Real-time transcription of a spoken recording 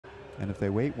And if they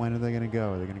wait, when are they going to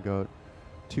go? Are they going to go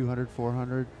 200,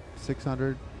 400,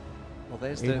 600? Well,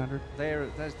 there's 800?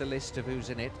 there's the list of who's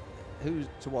in it. Who's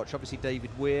to watch? Obviously, David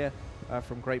Weir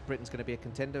from Great Britain's going to be a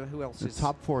contender. Who else The is?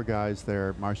 top 4 guys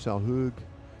there: Marcel Hoog,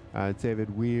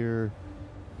 David Weir,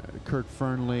 Kurt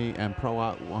Fearnley, and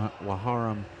Prawat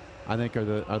Waharam. I think are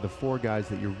the 4 guys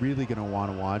that you're really going to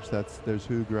want to watch. There's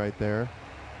Hoog right there,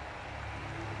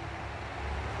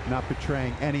 not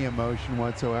betraying any emotion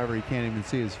whatsoever. You can't even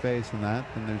see his face in that.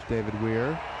 And there's David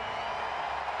Weir.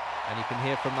 And you can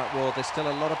hear from that wall, there's still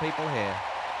a lot of people here.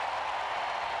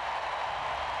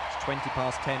 It's 20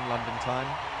 past 10 London time.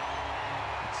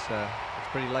 It's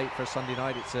pretty late for a Sunday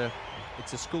night.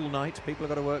 It's a school night. People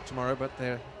have got to work tomorrow, but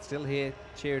they're still here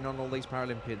cheering on all these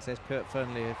Paralympians. There's Kurt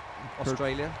Fearnley of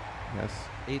Australia. Yes.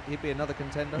 He'd be another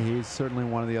contender. He's certainly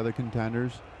one of the other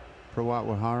contenders. Prawat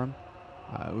Waharam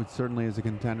certainly is a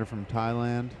contender from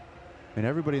Thailand. And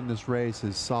everybody in this race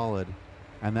is solid.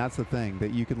 And that's the thing,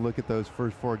 that you can look at those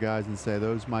first 4 guys and say,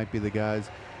 those might be the guys.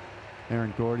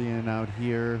 Aaron Gordian out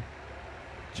here.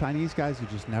 Chinese guys you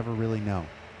just never really know.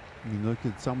 You look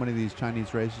at so many of these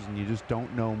Chinese races and you just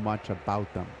don't know much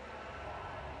about them.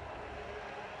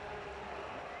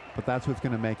 But that's what's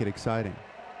going to make it exciting,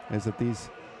 is that these,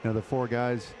 the 4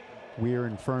 guys, Weir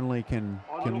and Fearnley, can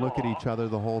look at each other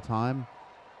the whole time.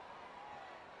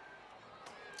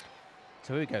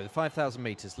 So here we go, the 5,000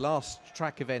 metres, last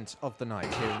track event of the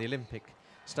night here in the Olympic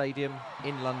Stadium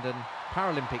in London,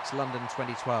 Paralympics London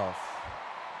 2012.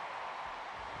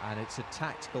 And it's a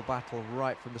tactical battle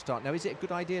right from the start. Now, is it a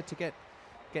good idea to get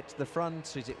to the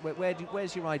front? Is it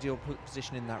where's your ideal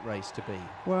position in that race to be?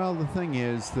 Well, the thing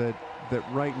is that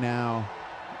right now,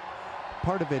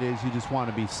 part of it is you just want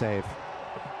to be safe.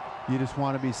 You just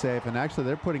want to be safe, and actually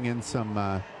they're putting in some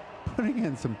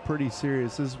pretty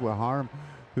serious. This is Waharam,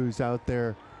 who's out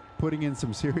there putting in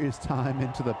some serious time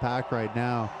into the pack right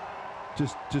now,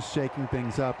 just shaking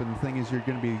things up. And the thing is, you're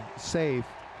going to be safe,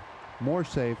 more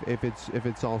safe, if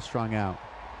it's all strung out.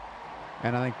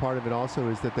 And I think part of it also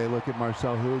is that they look at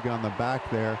Marcel Hoog on the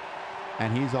back there,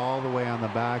 and he's all the way on the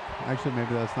back. Actually,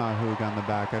 maybe that's not Hoog on the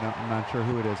back. I'm not sure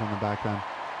who it is on the back then.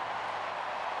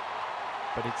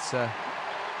 But it's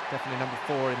definitely number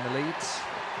 4 in the leads.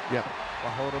 Yep.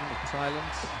 Waharam of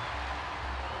Thailand.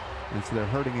 And so they're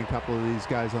hurting a couple of these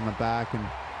guys on the back and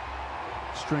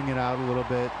string it out a little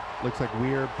bit. Looks like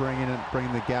Weir bringing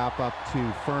the gap up to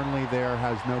Fearnley there,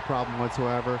 has no problem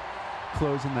whatsoever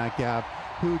closing that gap.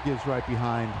 Who gives right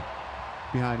behind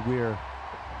Weir.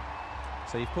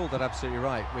 So you've called that absolutely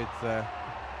right with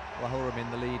Waharam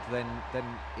in the lead. Then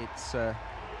it's the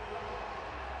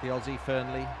Aussie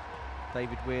Fearnley,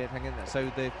 David Weir hanging there.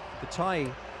 So the Thai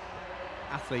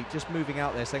athlete just moving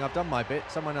out there saying, I've done my bit,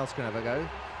 someone else can have a go.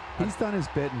 He's done his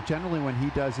bit, and generally when he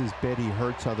does his bit, he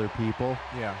hurts other people.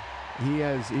 Yeah. He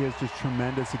has just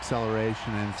tremendous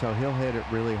acceleration, and so he'll hit it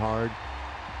really hard,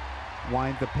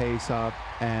 wind the pace up,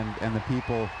 and the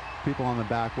people on the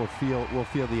back will feel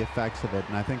the effects of it.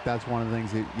 And I think that's one of the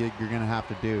things that you're going to have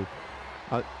to do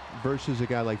versus a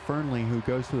guy like Fearnley, who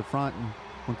goes to the front. And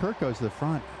when Kurt goes to the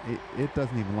front, it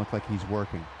doesn't even look like he's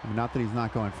working. I mean, not that he's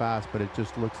not going fast, but it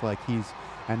just looks like he's.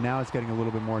 And now it's getting a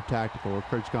little bit more tactical, where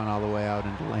Kurt's gone all the way out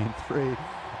into lane 3,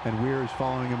 and Weir is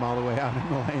following him all the way out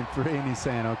into lane 3, and he's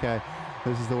saying, okay,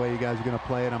 this is the way you guys are going to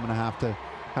play it. I'm going to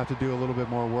have to do a little bit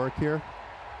more work here.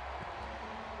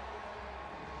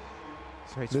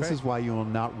 So this is why you will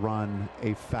not run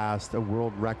a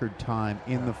world record time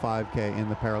in the 5K in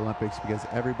the Paralympics, because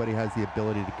everybody has the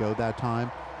ability to go that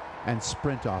time and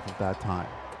sprint off of that time.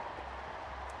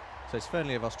 So it's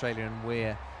Fearnley of Australia and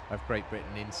Weir of Great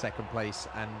Britain in second place,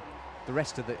 and the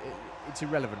rest of it's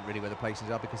irrelevant really where the places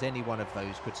are, because any one of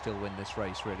those could still win this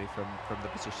race really from the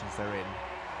positions they're in.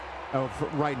 Oh,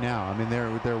 right now, I mean, they're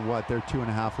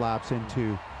 2.5 laps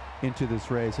into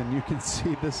this race, and you can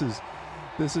see this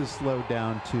is slowed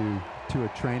down to a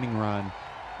training run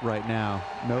right now.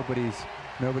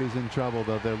 Nobody's in trouble,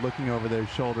 though. They're looking over their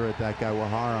shoulder at that guy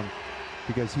Waharam,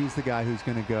 because he's the guy who's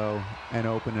going to go and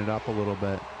open it up a little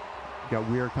bit. Got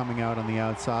Weir coming out on the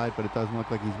outside, but it doesn't look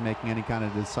like he's making any kind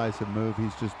of decisive move.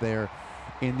 He's just there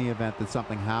in the event that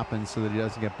something happens so that he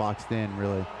doesn't get boxed in,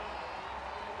 really.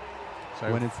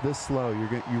 So when it's this slow,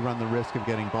 you run the risk of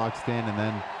getting boxed in, and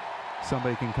then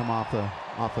somebody can come off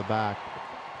the back.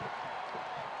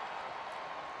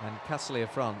 And CASOLI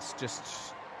of France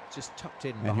just tucked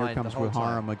in and behind here comes the whole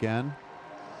time. Waharam again,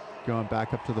 going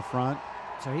back up to the front.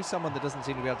 So he's someone that doesn't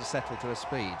seem to be able to settle to a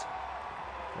speed.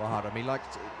 Waharam,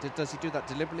 does he do that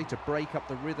deliberately to break up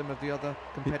the rhythm of the other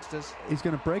competitors? He's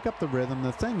going to break up the rhythm.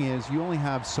 The thing is, you only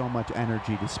have so much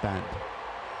energy to spend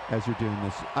as you're doing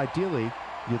this. Ideally,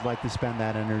 you'd like to spend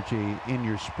that energy in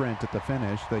your sprint at the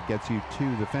finish that gets you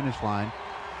to the finish line.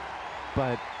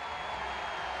 But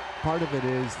part of it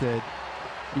is that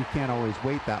you can't always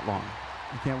wait that long.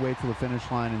 You can't wait till the finish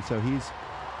line, and so he's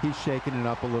shaking it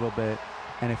up a little bit.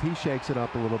 And if he shakes it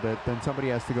up a little bit, then somebody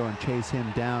has to go and chase him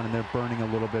down, and they're burning a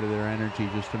little bit of their energy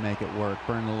just to make it work,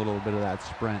 burning a little bit of that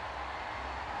sprint.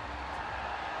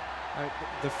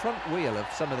 The front wheel of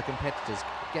some of the competitors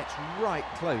gets right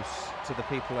close to the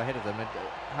people ahead of them. And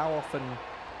how often?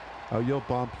 Oh, you'll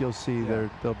bump. You'll see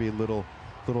there'll be little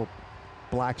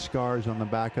black scars on the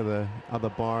back of the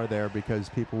bar there, because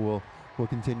people will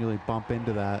continually bump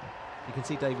into that. You can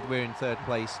see David Weir in third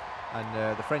place,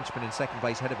 and the Frenchman in second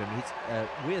place ahead of him.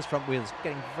 Weir's front wheel is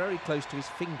getting very close to his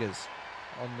fingers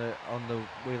on the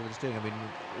wheel that he's doing. I mean,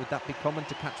 would that be common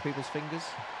to catch people's fingers?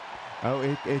 Oh,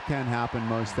 it can happen,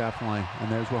 most definitely.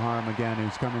 And there's Waharam again,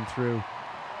 who's coming through,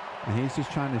 and he's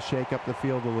just trying to shake up the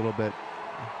field a little bit.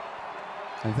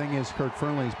 And the thing is, Kurt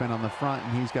Fearnley's been on the front,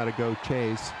 and he's got to go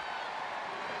chase.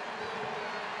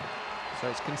 So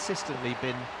it's consistently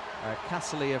been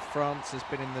CASOLI of France has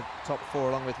been in the top 4,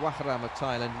 along with Waharam of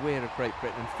Thailand, Weir of Great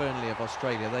Britain, and Fearnley of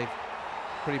Australia. They've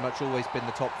pretty much always been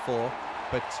the top 4,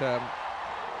 but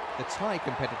the Thai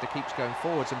competitor keeps going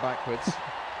forwards and backwards.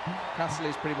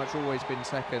 CASOLI's pretty much always been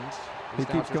second. He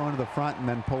keeps going to the front and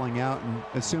then pulling out and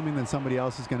assuming that somebody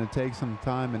else is going to take some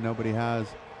time, and nobody has.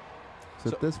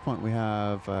 So at this point we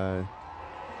have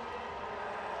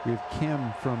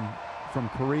Kim from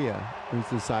Korea, who's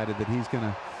decided that he's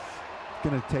going to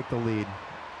take the lead.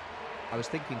 I was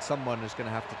thinking someone is going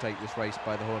to have to take this race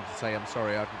by the horn to say, I'm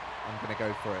sorry, I'm going to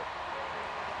go for it.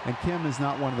 And Kim is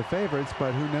not one of the favorites,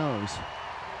 but who knows?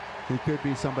 He could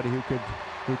be somebody who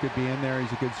could be in there.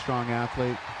 He's a good, strong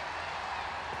athlete.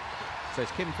 So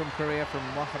it's Kim from Korea, from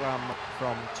Waharam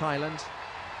from Thailand,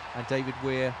 and David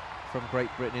Weir from Great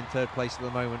Britain in third place at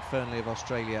the moment, Fearnley of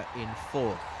Australia in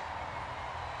fourth.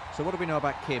 So what do we know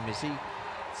about Kim? Is he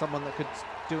someone that could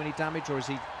do any damage, or is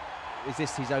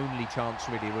this his only chance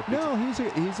really? No, he's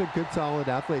a good, solid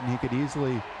athlete, and he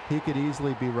could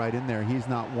easily be right in there. He's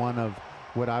not one of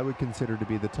what I would consider to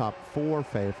be the top 4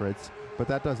 favorites, but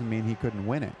that doesn't mean he couldn't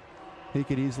win it. He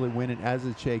could easily win it as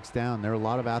it shakes down. There are a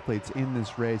lot of athletes in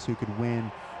this race who could win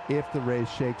if the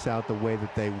race shakes out the way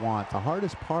that they want. The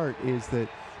hardest part is that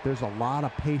there's a lot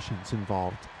of patience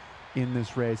involved in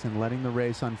this race, and letting the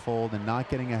race unfold and not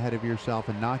getting ahead of yourself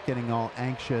and not getting all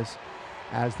anxious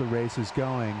as the race is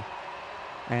going.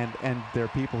 And there are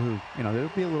people who, there'll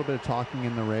be a little bit of talking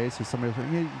in the race as somebody's like,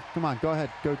 hey, come on, go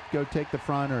ahead, go take the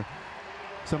front, or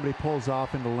somebody pulls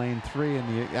off into lane 3,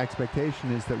 and the expectation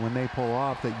is that when they pull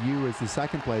off, that you as the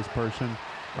second place person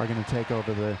are going to take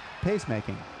over the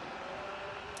pacemaking.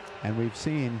 And we've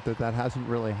seen that hasn't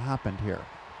really happened here.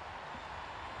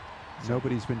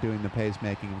 Nobody's been doing the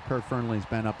pacemaking, and Kurt Fearnley's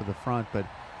been up at the front, but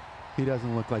he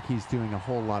doesn't look like he's doing a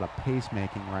whole lot of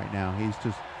pacemaking right now. He's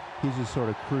just sort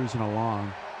of cruising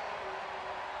along.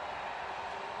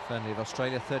 Fearnley of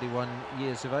Australia, 31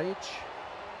 years of age.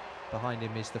 Behind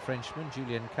him is the Frenchman,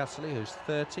 Julien CASOLI, who's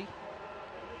 30.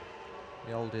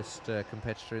 The oldest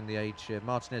competitor in the age,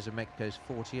 Martinez of Mexico, is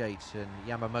 48, and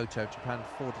Yamamoto of Japan,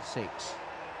 46.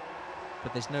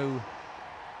 But there's no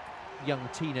young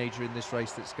teenager in this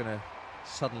race that's going to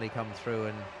suddenly come through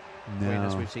and win,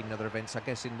 as we've seen in other events. I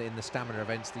guess in the stamina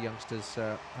events, the youngsters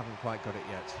haven't quite got it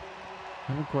yet.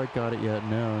 Haven't quite got it yet,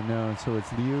 no. So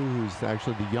it's Liu who's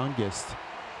actually the youngest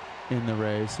in the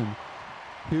race, and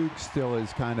Hugh still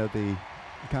is kind of the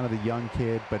young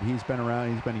kid, but he's been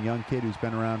around. He's been a young kid who's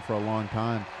been around for a long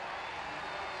time.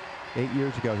 8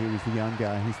 years ago, he was the young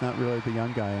guy. He's not really the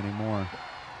young guy anymore.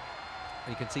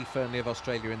 You can see Fearnley of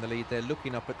Australia in the lead. They're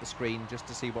looking up at the screen just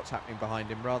to see what's happening behind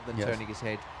him, rather than turning his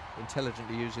head,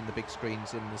 intelligently using the big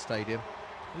screens in the stadium.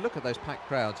 And look at those packed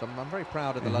crowds. I'm very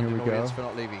proud of the London audience for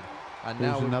not leaving. And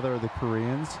there's now another of the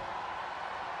Koreans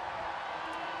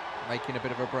making a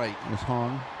bit of a break. There's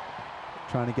Hong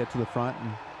trying to get to the front,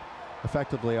 and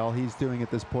effectively all he's doing at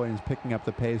this point is picking up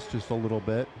the pace just a little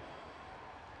bit.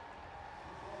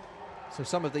 So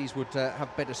some of these would have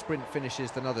better sprint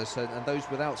finishes than others, and those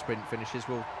without sprint finishes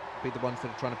will be the ones that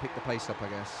are trying to pick the pace up, I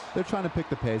guess. They're trying to pick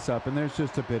the pace up, and there's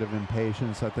just a bit of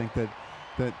impatience. I think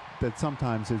that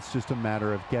sometimes it's just a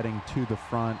matter of getting to the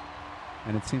front,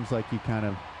 and it seems like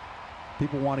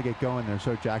people want to get going. They're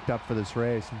so jacked up for this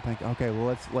race and think, okay,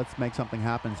 well, let's make something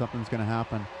happen. Something's going to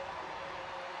happen.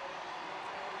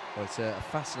 Well, it's a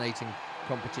fascinating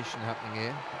competition happening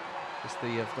here. It's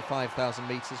the 5,000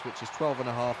 metres, which is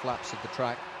 12.5 laps of the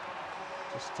track.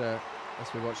 Just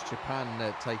as we watch Japan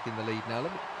taking the lead now.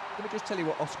 Let me just tell you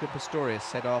what Oscar Pistorius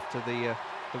said after the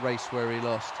race where he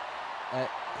lost.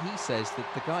 he says that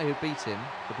the guy who beat him,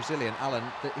 the Brazilian Alan,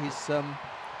 that his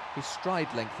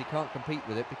stride length, he can't compete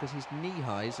with it because his knee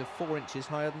highs are 4 inches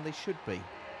higher than they should be.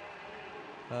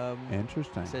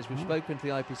 Interesting. Says we've spoken to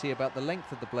the IPC about the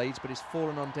length of the blades, but it's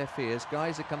fallen on deaf ears.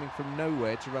 Guys are coming from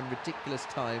nowhere to run ridiculous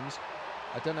times.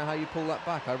 I don't know how you pull that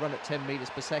back. I run at 10 meters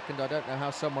per second. I don't know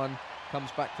how someone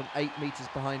comes back from 8 meters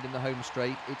behind in the home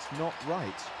straight. It's not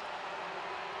right.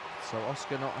 So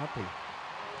Oscar not happy.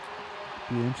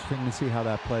 Be interesting to see how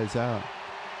that plays out.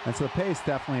 And so the pace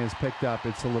definitely has picked up.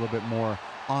 It's a little bit more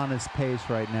honest pace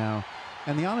right now.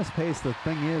 And the honest pace, the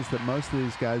thing is that most of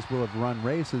these guys will have run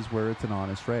races where it's an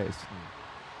honest race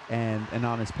and an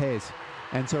honest pace.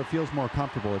 And so it feels more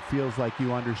comfortable. It feels like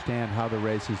you understand how the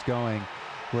race is going.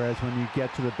 Whereas when you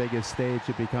get to the biggest stage,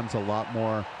 it becomes a lot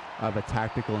more of a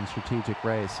tactical and strategic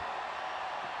race.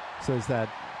 So is that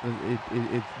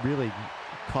it really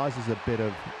causes a bit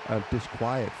of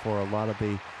disquiet for a lot of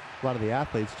the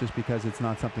athletes, just because it's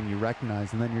not something you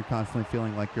recognize, and then you're constantly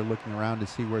feeling like you're looking around to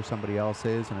see where somebody else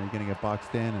is, and are you going to get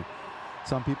boxed in? And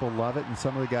some people love it, and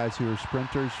some of the guys who are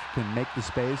sprinters can make the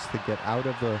space to get out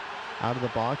of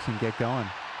the box and get going.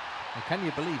 And can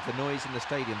you believe the noise in the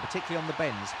stadium, particularly on the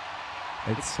bends?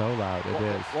 It's so loud. It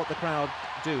is. What the crowd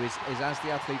do is as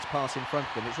the athletes pass in front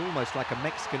of them, it's almost like a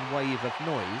Mexican wave of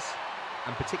noise,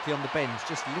 and particularly on the bends,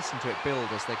 just listen to it build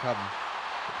as they come.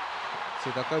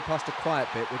 So they'll go past a quiet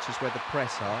bit, which is where the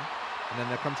press are, and then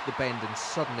they'll come to the bend, and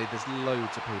suddenly there's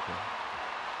loads of people.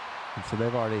 And so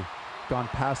they've already gone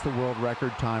past the world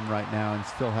record time right now, and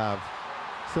still have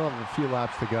a few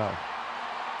laps to go.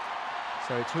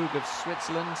 So it's Hug of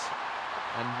Switzerland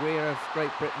and WEIR of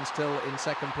Great Britain still in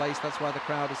second place. That's why the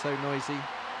crowd is so noisy. And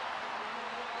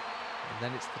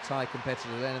then it's the Thai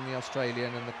competitor, then and the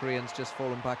Australian, and the Koreans just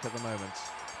fallen back at the moment.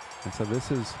 And so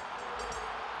this is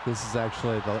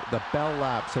actually the bell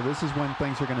lap. So this is when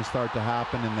things are going to start to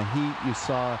happen. In the heat, you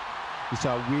saw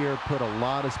WEIR put a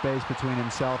lot of space between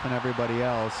himself and everybody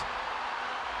else,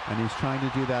 and he's trying to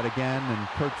do that again. And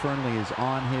Kurt Fearnley is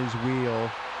on his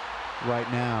wheel right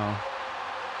now.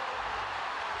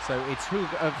 So it's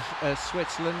Hug of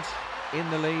Switzerland in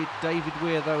the lead. David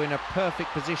WEIR, though, in a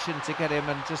perfect position to get him.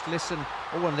 And just listen.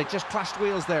 Oh, and they just clashed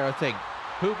wheels there, I think.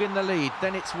 Hug in the lead.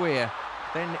 Then it's WEIR.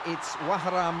 Then it's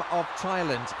Waharam of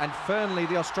Thailand. And Fearnley,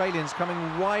 the Australians, coming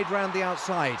wide round the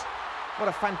outside. What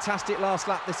a fantastic last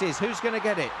lap this is. Who's going to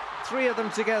get it? Three of them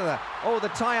together. Oh, the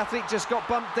Thai athlete just got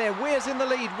bumped there. WEIR's in the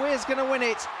lead. WEIR's going to win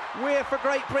it. WEIR for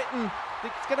Great Britain.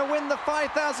 It's going to win the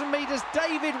 5,000 metres.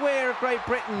 David WEIR of Great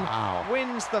Britain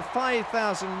wins the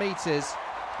 5,000 metres.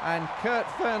 And Kurt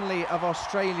Fearnley of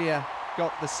Australia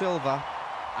got the silver.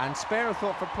 And spare a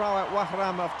thought for Prawat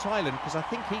Waharam of Thailand, because I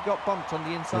think he got bumped on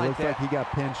the inside. It looked there. like he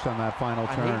got pinched on that final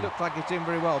turn. And he looked like he's doing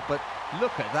very well. But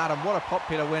look at that, and what a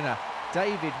popular winner.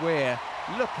 David WEIR,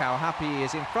 look how happy he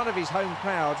is in front of his home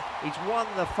crowd. He's won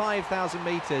the 5,000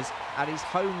 metres at his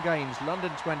home games,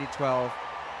 London 2012.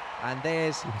 And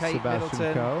there's Kate Sebastian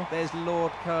Middleton, Coe. there's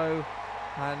Lord Coe,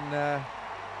 and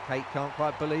Kate can't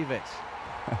quite believe it.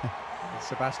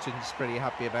 Sebastian's pretty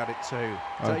happy about it too.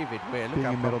 David WEIR, look being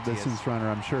how a middle pumped he is. distance runner,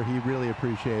 I'm sure he really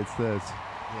appreciates this.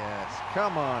 Yes,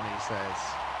 come on, he says.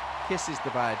 Kisses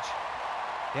the badge.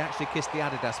 He actually kissed the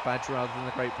Adidas badge rather than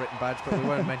the Great Britain badge, but we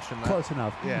won't mention that. Close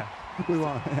enough. Yeah. We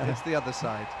won't. Yeah. It's the other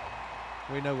side.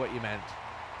 We know what you meant.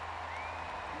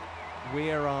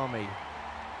 WEIR Army.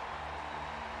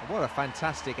 What a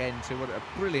fantastic end to what a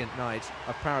brilliant night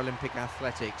of Paralympic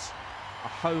athletics. A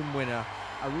home winner,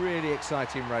 a really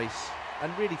exciting race,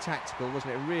 and really tactical,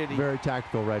 wasn't it? Really very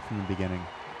tactical right from the beginning.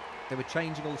 They were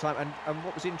changing all the time, and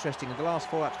what was interesting, in the last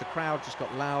 4 laps, the crowd just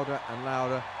got louder and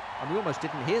louder, and we almost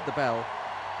didn't hear the bell.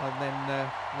 And then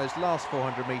those last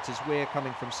 400 metres, WEIR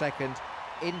coming from second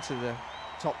into the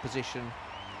top position,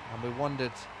 and we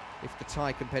wondered if the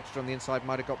Thai competitor on the inside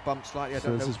might have got bumped slightly. I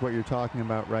don't know. So this is what you're talking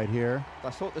about right here. I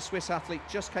thought the Swiss athlete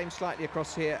just came slightly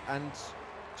across here, and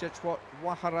judge what,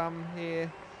 Waharam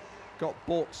here got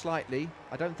balked slightly.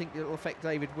 I don't think it'll affect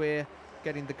David WEIR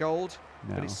getting the gold,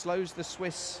 but it slows the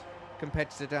Swiss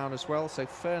competitor down as well. So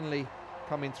Fearnley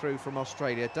coming through from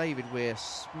Australia. David WEIR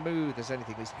smooth as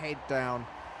anything, his head down.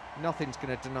 Nothing's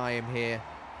going to deny him here.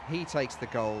 He takes the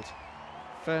gold.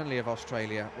 Fearnley of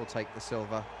Australia will take the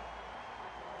silver.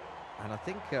 And I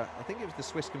think it was the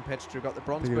Swiss competitor who got the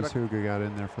bronze. I think it was Hugo got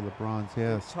in there for the bronze,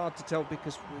 yes. It's hard to tell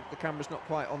because the camera's not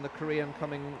quite on the Korean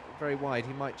coming very wide.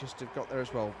 He might just have got there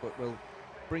as well, but we'll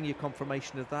bring you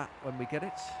confirmation of that when we get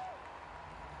it.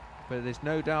 But there's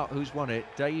no doubt who's won it.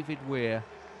 David WEIR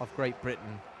of Great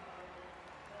Britain.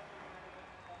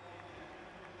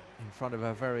 In front of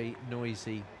a very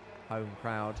noisy home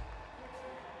crowd.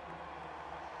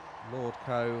 Lord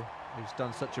Coe who's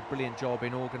done such a brilliant job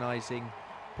in organising,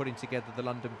 putting together the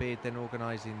London bid, then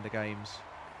organising the games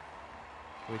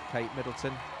with Kate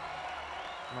Middleton,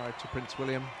 married to Prince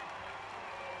William.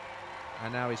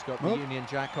 And now he's got the Union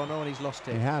Jack on. Oh, and he's lost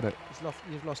it. He had it.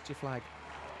 You've lost your flag.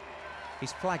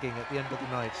 He's flagging at the end of the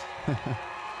night.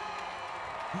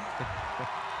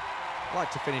 Like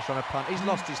to finish on a punt. He's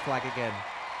lost his flag again.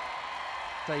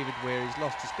 David Weir, he's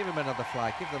lost his. Give him another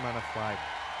flag. Give the man a flag.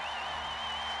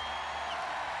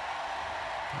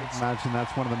 Imagine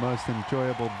that's one of the most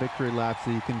enjoyable victory laps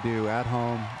that you can do at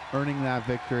home, earning that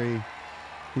victory.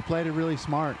 He played it really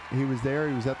smart. He was there.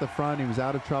 He was at the front. He was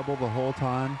out of trouble the whole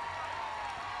time.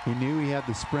 He knew he had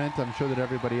the sprint. I'm sure that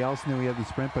everybody else knew he had the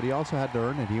sprint, but he also had to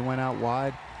earn it. He went out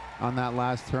wide on that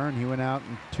last turn. He went out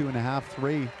in 2.5,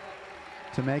 3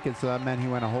 to make it, so that meant he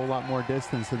went a whole lot more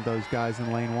distance than those guys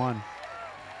in lane 1.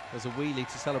 There's a wheelie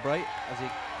to celebrate as he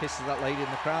kisses that lady in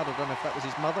the crowd. I don't know if that was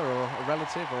his mother or a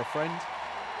relative or a friend,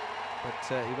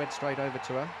 but he went straight over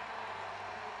to her.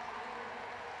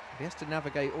 He has to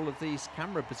navigate all of these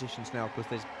camera positions now because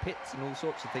there's pits and all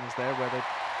sorts of things there where they've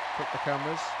put the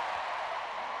cameras.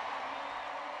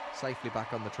 Safely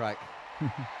back on the track.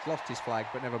 He's lost his flag,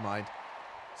 but never mind.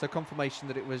 So confirmation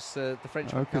that it was the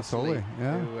Frenchman CASOLI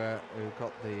who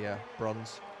got the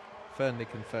bronze. Fearnley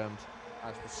confirmed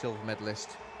as the silver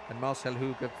medalist. And Marcel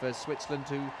Hug of Switzerland,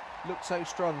 who looked so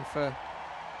strong for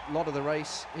a lot of the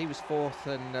race. He was 4th,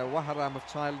 and Waharam of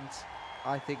Thailand,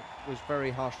 I think, was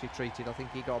very harshly treated. I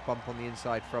think he got a bump on the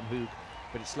inside from Hug,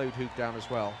 but it slowed Hug down as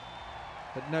well.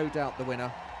 But no doubt the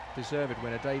winner, deserved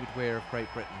winner, David Weir of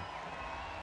Great Britain.